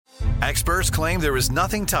Experts claim there is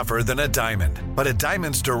nothing tougher than a diamond. But at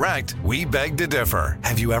Diamonds Direct, we beg to differ.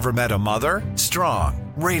 Have you ever met a mother? Strong,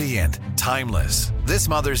 radiant, timeless. This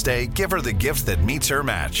Mother's Day, give her the gift that meets her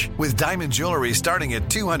match. With diamond jewelry starting at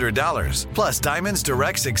 $200. Plus, Diamonds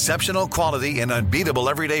Direct's exceptional quality and unbeatable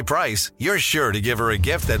everyday price, you're sure to give her a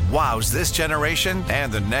gift that wows this generation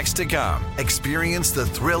and the next to come. Experience the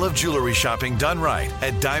thrill of jewelry shopping done right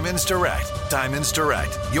at Diamonds Direct. Diamonds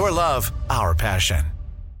Direct. Your love, our passion.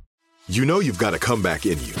 You know you've got a comeback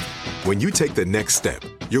in you. When you take the next step,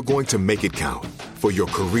 you're going to make it count. For your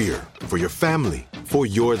career, for your family, for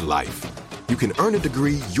your life. You can earn a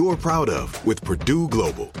degree you're proud of with Purdue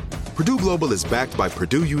Global. Purdue Global is backed by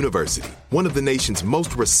Purdue University, one of the nation's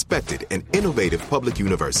most respected and innovative public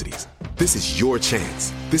universities. This is your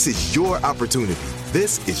chance. This is your opportunity.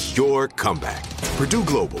 This is your comeback. Purdue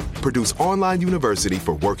Global, Purdue's online university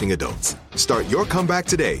for working adults. Start your comeback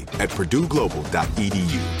today at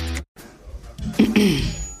purdueglobal.edu.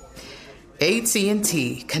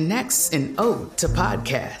 AT&T connects an ode to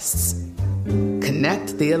podcasts.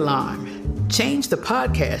 Connect the alarm. Change the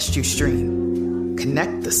podcast you stream.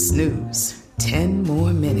 Connect the snooze. 10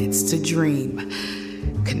 more minutes to dream.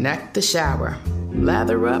 Connect the shower.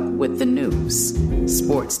 Lather up with the news.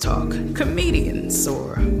 Sports talk, comedians,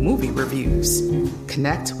 or movie reviews.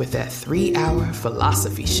 Connect with that 3-hour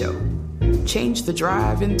philosophy show. Change the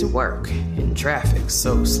drive into work in traffic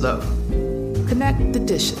so slow. Connect the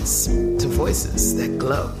dishes to voices that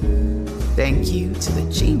glow. Thank you to the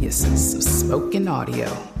geniuses of spoken audio.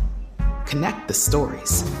 Connect the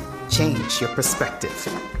stories. Change your perspective.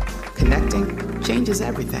 Connecting changes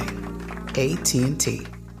everything. AT&T.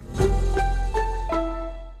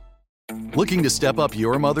 Looking to step up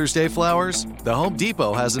your Mother's Day flowers? The Home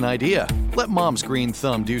Depot has an idea. Let Mom's green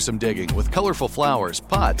thumb do some digging with colorful flowers,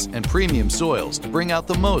 pots, and premium soils to bring out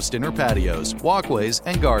the most in her patios, walkways,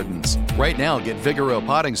 and gardens. Right now, get Vigoro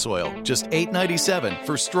potting soil, just $8.97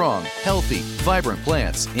 for strong, healthy, vibrant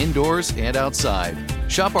plants indoors and outside.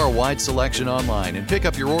 Shop our wide selection online and pick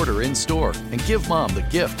up your order in-store and give Mom the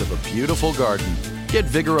gift of a beautiful garden. Get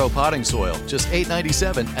Vigoro potting soil, just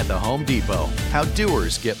 $8.97 at the Home Depot. How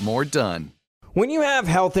doers get more done. When you have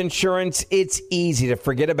health insurance, it's easy to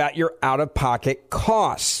forget about your out-of-pocket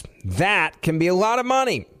costs. That can be a lot of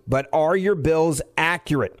money, but are your bills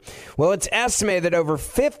accurate? Well, it's estimated that over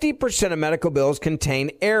 50% of medical bills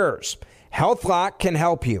contain errors. HealthLock can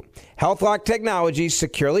help you. HealthLock technology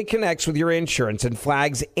securely connects with your insurance and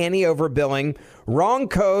flags any overbilling, wrong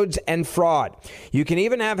codes, and fraud. You can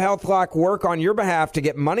even have HealthLock work on your behalf to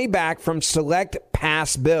get money back from select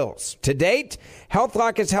past bills. To date,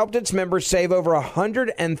 HealthLock has helped its members save over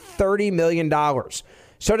 $130 million.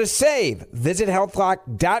 So to save, visit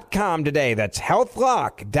healthlock.com today. That's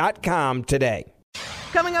healthlock.com today.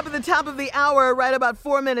 Coming up at the top of the hour, right about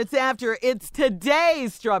 4 minutes after, it's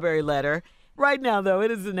today's Strawberry Letter. Right now, though,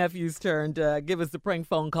 it is the nephew's turn to give us the prank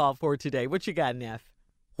phone call for today. What you got, Neff?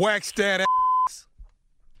 Wax that ass.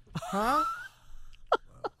 Huh?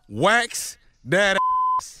 Wax that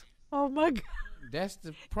ass. Oh, my God. That's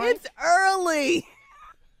the prank? It's early.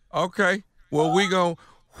 Okay. Well, we gonna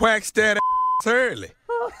wax that ass early.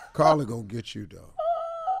 Carla gonna get you, though.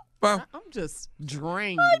 Well, I'm just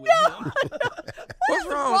drained with him. What's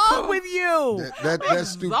wrong with you? That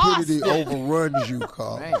stupidity overruns you,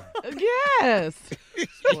 Carla. Yes.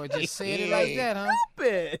 Boy, just saying it like that, huh?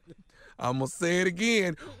 Stupid. I'm gonna say it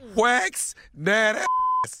again. Wax that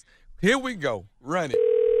ass. Here we go. Run it.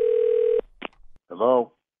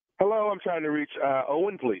 Hello? Hello, I'm trying to reach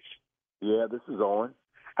Owen, please. Yeah, this is Owen.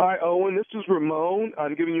 Hi, Owen. This is Ramon.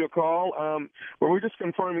 I'm giving you a call. We're just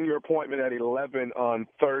confirming your appointment at 11 on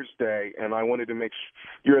Thursday, and I wanted to make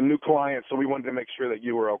you're a new client, so we wanted to make sure that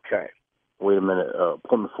you were okay. Wait a minute.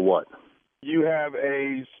 Appointment for what? You have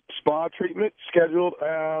a spa treatment scheduled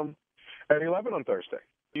at 11 on Thursday.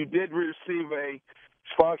 You did receive a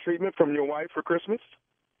spa treatment from your wife for Christmas?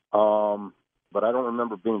 But I don't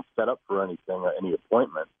remember being set up for anything or any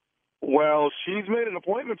appointment. Well, she's made an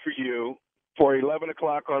appointment for you for 11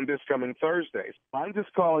 o'clock on this coming Thursday. I'm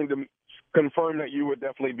just calling to confirm that you would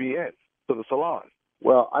definitely be in to the salon.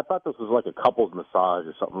 Well, I thought this was like a couples massage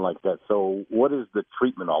or something like that. So what is the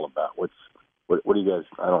treatment all about? What do you guys,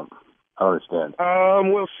 I don't understand.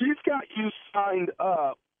 Well, she's got you signed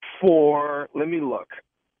up for, let me look.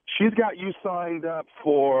 She's got you signed up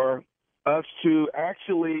for us to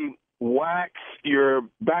actually wax your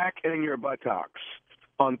back and your buttocks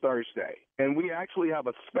on Thursday. And we actually have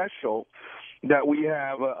a special that we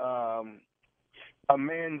have a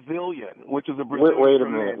manzillion, which is a Brazilian. Wait a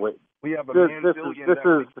minute. Wait. We have a manzillion. This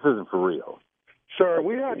isn't for real. Sir,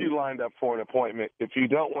 we have you lined up for an appointment. If you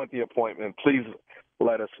don't want the appointment, please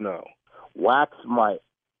let us know. Wax my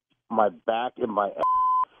back and my ass.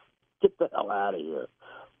 Get the hell out of here.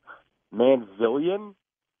 Manzillion?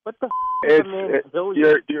 What the is a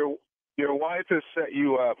manzillion? Your wife has set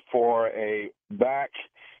you up for a back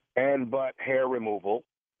and butt hair removal,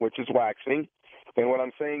 which is waxing. And what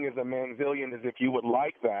I'm saying is a manzillion is if you would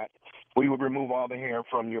like that, we would remove all the hair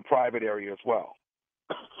from your private area as well.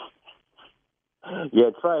 Yeah,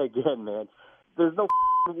 try again, man. There's no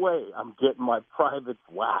way I'm getting my private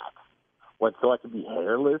wax. What, so I can be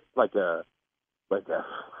hairless? Like a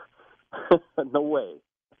no way.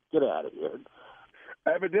 Get out of here.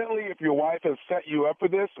 Evidently, if your wife has set you up for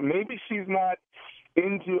this, maybe she's not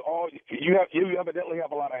into all. You evidently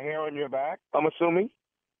have a lot of hair on your back, I'm assuming?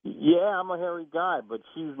 Yeah, I'm a hairy guy, but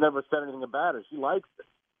she's never said anything about it. She likes it.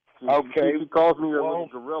 She calls me her little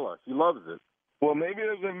gorilla. She loves it. Well, maybe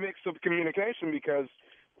there's a mix of communication because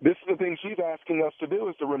this is the thing she's asking us to do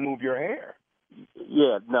is to remove your hair.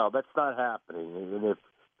 Yeah, no, that's not happening. And if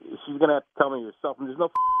she's going to have to tell me herself, and there's no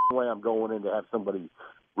way I'm going in to have somebody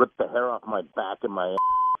rip the hair off my back and my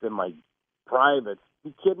ass and my privates.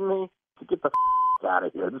 You kidding me? Get the out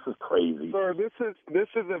of here. This is crazy. Sir, this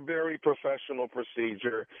is a very professional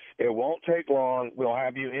procedure. It won't take long. We'll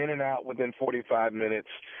have you in and out within 45 minutes.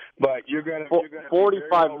 But you're going to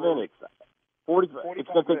 45 minutes. It's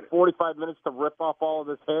going to take 45 minutes to rip off all of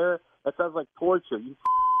this hair? That sounds like torture. You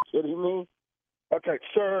kidding me? Okay,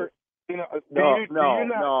 sir. No,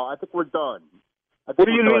 I think we're done. What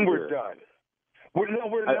do you mean we're done? We're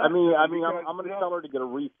not. I mean, I'm going to tell her to get a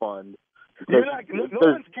refund. No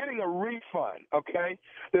one's getting a refund, okay?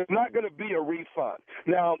 There's not going to be a refund.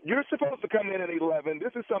 Now, you're supposed to come in at 11.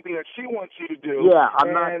 This is something that she wants you to do. Yeah,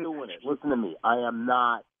 I'm not doing it. Listen to me. I am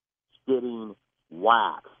not getting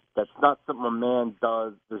waxed. That's not something a man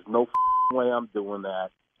does. There's no way I'm doing that.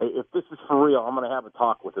 If this is for real, I'm going to have a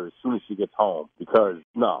talk with her as soon as she gets home because,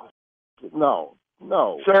 no.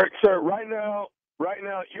 Sir, right now,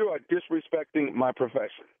 you are disrespecting my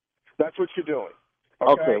profession. That's what you're doing.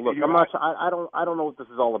 Okay, look, I don't know what this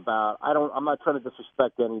is all about. I'm not trying to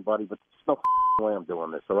disrespect anybody, but there's no way I'm doing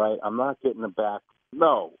this. All right, I'm not getting it back.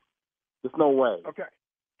 No, there's no way. Okay,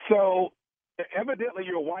 so evidently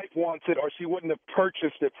your wife wants it, or she wouldn't have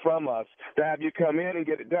purchased it from us to have you come in and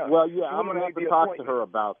get it done. Well, yeah, I'm gonna have to talk to her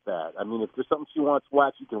about that. I mean, if there's something she wants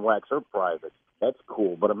waxed, you can wax her private. That's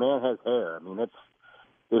cool. But a man has hair. I mean,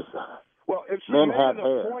 well, if she made an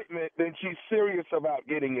appointment, then she's serious about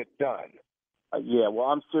getting it done. Yeah, well,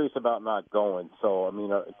 I'm serious about not going. So, I mean,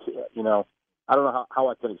 I don't know how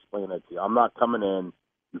I can explain that to you. I'm not coming in.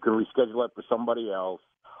 You can reschedule it for somebody else.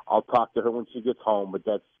 I'll talk to her when she gets home, but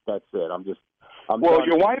that's it. I'm done.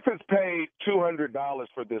 Your wife has paid $200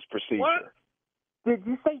 for this procedure. What? Did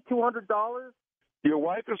you say $200? Your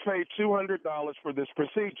wife has paid $200 for this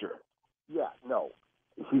procedure. Yeah, no.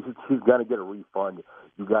 She's going to get a refund.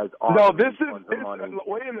 You guys are. No, this is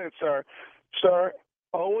wait a minute, sir. Sir,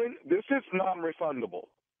 Owen, this is non-refundable.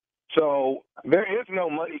 So there is no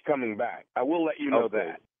money coming back. I will let you know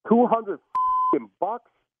that. $200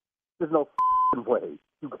 bucks? There's no way.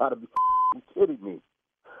 You got to be kidding me.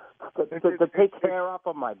 To take hair off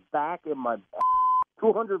of my back and my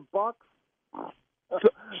 $200 bucks? Sir,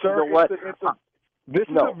 you know what? This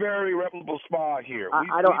is a very reputable spa here.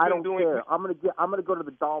 I don't care. I'm gonna go to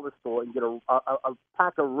the dollar store and get a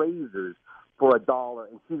pack of razors for $1,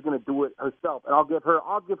 and she's gonna do it herself. And I'll give her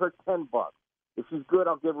 $10. If she's good,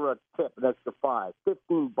 I'll give her a tip, an extra $5.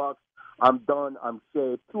 $15. I'm done. I'm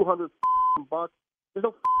shaved. $200 bucks. There's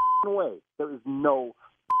no way. There is no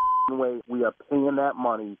way we are paying that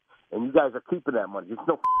money, and you guys are keeping that money. There's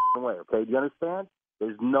no way. Okay, do you understand?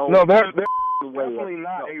 There's no. No, there's definitely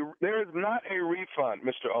not there is not a refund,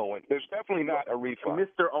 Mr. Owen. There's definitely not a refund.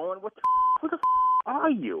 Mr. Owen, who the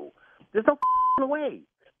are you? There's no way.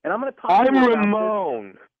 And I'm going to talk to you about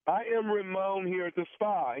Ramon. I am Ramon here at the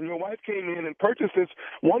spa, and your wife came in and purchased this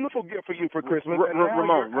wonderful gift for you for Christmas.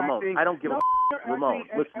 Ramon, I don't give a Ramon,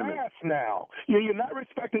 listen to me. Now you're not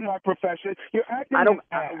respecting my profession. You're acting.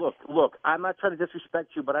 Look. I'm not trying to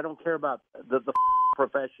disrespect you, but I don't care about the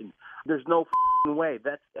profession. There's no way.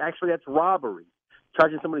 That's robbery.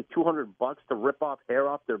 Charging somebody $200 to rip off hair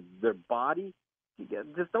off their body.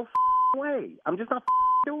 There's no way. I'm just not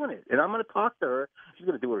doing it, and I'm going to talk to her. She's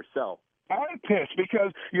going to do it herself. I'm pissed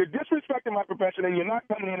because you're disrespecting my profession and you're not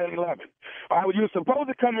coming in at 11. You were supposed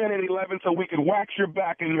to come in at 11 so we could wax your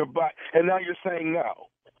back and your butt, and now you're saying no.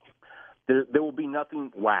 There will be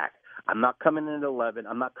nothing waxed. I'm not coming in at 11.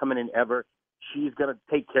 I'm not coming in ever. She's going to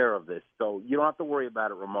take care of this, so you don't have to worry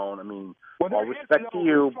about it, Ramon. I mean, all respect to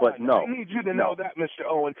you, refund. But no. I need you to know that, Mr.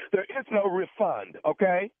 Owen. There is no refund,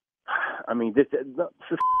 okay? I mean, this is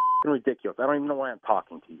ridiculous. I don't even know why I'm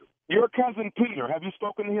talking to you. Your cousin Peter, have you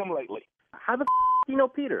spoken to him lately? How the do you know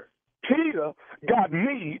Peter? Peter got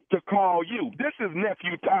me to call you. This is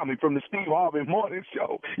nephew Tommy from the Steve Harvey Morning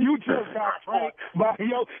Show. You just got pranked by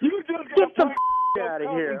you just got pranked out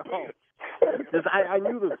of here. I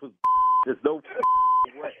knew this was there's no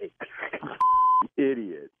way.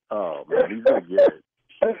 Idiot. Oh man, he's gonna get it.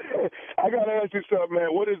 I gotta ask you something,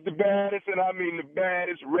 man. What is the baddest, and I mean the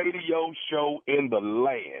baddest radio show in the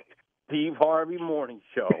land? Steve Harvey Morning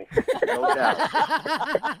Show, no doubt.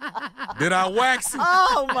 Did I wax it?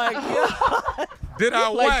 Oh my God! Did I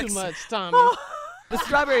wax too much, Tommy? The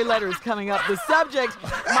strawberry letter is coming up. The subject: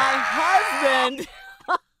 my husband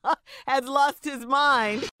has lost his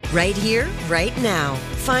mind. Right here, right now.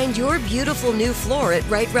 Find your beautiful new floor at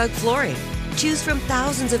Right Rug Flooring. Choose from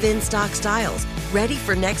thousands of in-stock styles, ready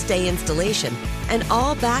for next day installation, and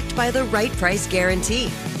all backed by the right price guarantee.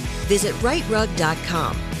 Visit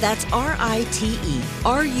rightrug.com. That's RITERUG.com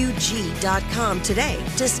today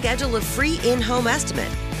to schedule a free in-home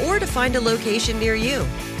estimate or to find a location near you.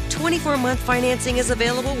 24-month financing is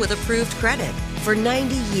available with approved credit. For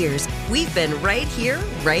 90 years, we've been right here,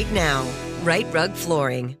 right now. Right Rug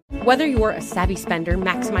Flooring. Whether you're a savvy spender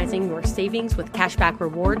maximizing your savings with cashback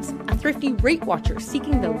rewards, a thrifty rate watcher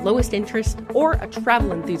seeking the lowest interest, or a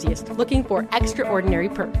travel enthusiast looking for extraordinary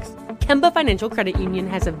perks, Kemba Financial Credit Union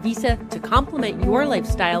has a visa to complement your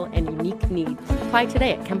lifestyle and unique needs. Apply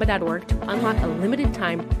today at Kemba.org to unlock a limited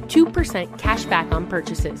time 2% cash back on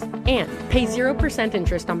purchases and pay 0%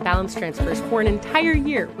 interest on balance transfers for an entire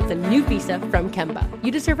year with a new visa from Kemba.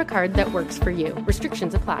 You deserve a card that works for you.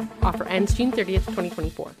 Restrictions apply. Offer ends June 30th,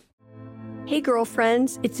 2024. Hey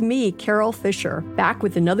girlfriends, it's me, Carol Fisher, back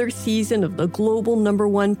with another season of the global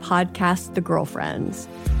 #1 podcast, The Girlfriends.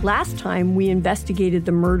 Last time, we investigated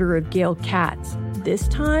the murder of Gail Katz. This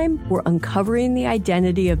time, we're uncovering the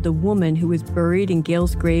identity of the woman who was buried in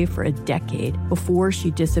Gail's grave for a decade before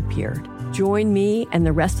she disappeared. Join me and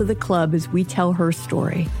the rest of the club as we tell her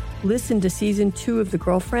story. Listen to Season 2 of The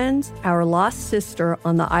Girlfriends, Our Lost Sister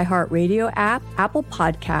on the iHeartRadio app, Apple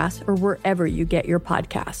Podcasts, or wherever you get your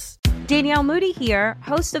podcasts. Danielle Moody here,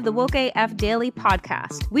 host of the Woke AF Daily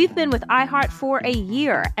podcast. We've been with iHeart for a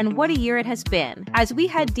year, and what a year it has been. As we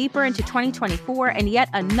head deeper into 2024 and yet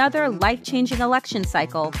another life-changing election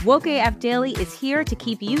cycle, Woke AF Daily is here to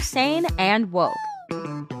keep you sane and woke.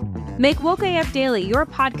 Make Woke AF Daily your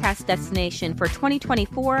podcast destination for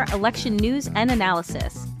 2024 election news and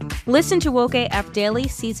analysis. Listen to Woke AF Daily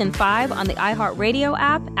Season 5 on the iHeartRadio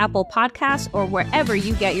app, Apple Podcasts, or wherever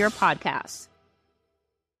you get your podcasts.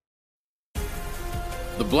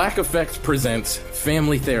 The Black Effect presents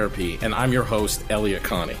Family Therapy, and I'm your host, Elliot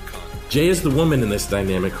Connie. Jay is the woman in this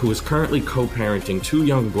dynamic who is currently co-parenting 2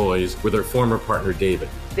 young boys with her former partner, David.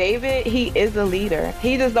 David, he is a leader.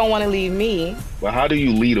 He just don't want to leave me. Well, how do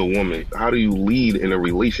you lead a woman? How do you lead in a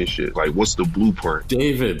relationship? Like, what's the blueprint?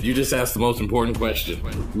 David, you just asked the most important question.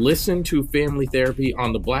 Listen to Family Therapy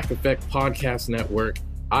on the Black Effect Podcast Network,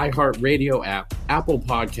 iHeartRadio app, Apple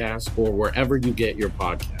Podcasts, or wherever you get your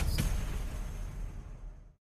podcasts.